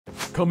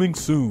Coming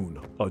soon,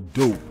 a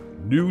dope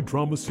new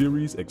drama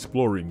series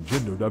exploring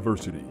gender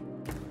diversity.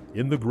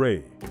 In the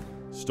Gray,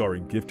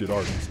 starring gifted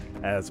artist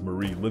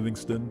AzMarie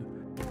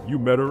Livingston. You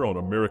met her on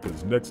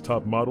America's Next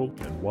Top Model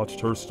and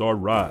watched her star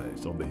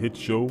rise on the hit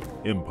show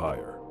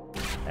Empire.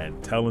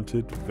 And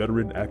talented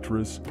veteran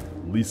actress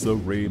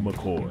LisaRaye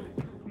McCoy,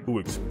 who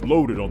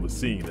exploded on the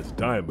scene as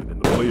Diamond in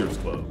the Players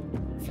Club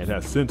and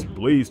has since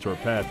blazed her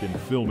path in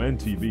film and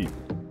TV,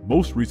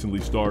 most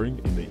recently starring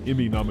in the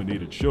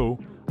Emmy-nominated show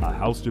A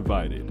House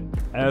Divided.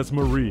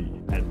 AzMarie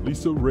and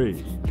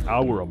LisaRaye,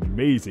 our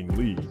amazing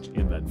leads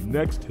in the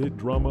next hit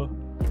drama,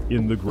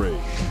 In the Gray.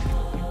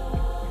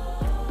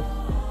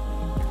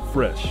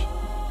 Fresh,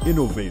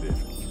 innovative,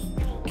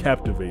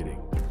 captivating,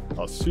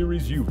 a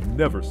series you've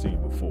never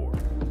seen before.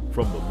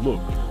 From the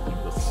look,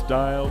 the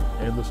style,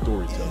 and the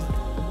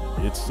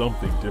storytelling, it's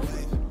something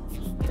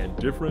different. And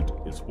different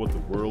is what the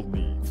world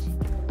needs.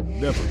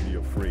 Never be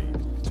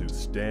afraid to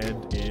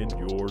stand in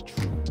your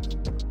truth.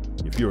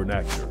 If you're an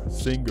actor,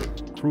 singer,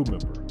 crew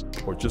member,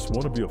 or just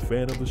want to be a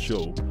fan of the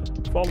show,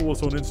 follow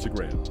us on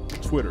Instagram,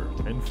 Twitter,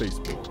 and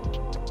Facebook.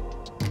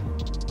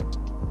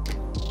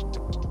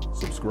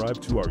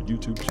 Subscribe to our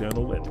YouTube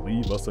channel and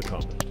leave us a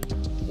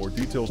comment. More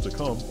details to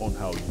come on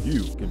how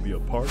you can be a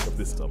part of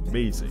this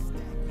amazing,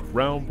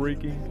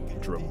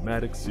 groundbreaking,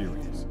 dramatic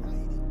series.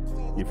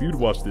 If you'd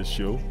watch this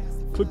show,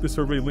 click the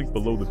survey link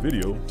below the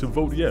video to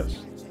vote yes.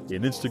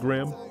 In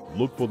Instagram,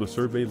 look for the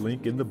survey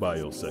link in the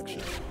bio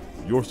section.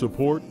 Your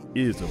support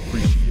is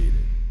appreciated.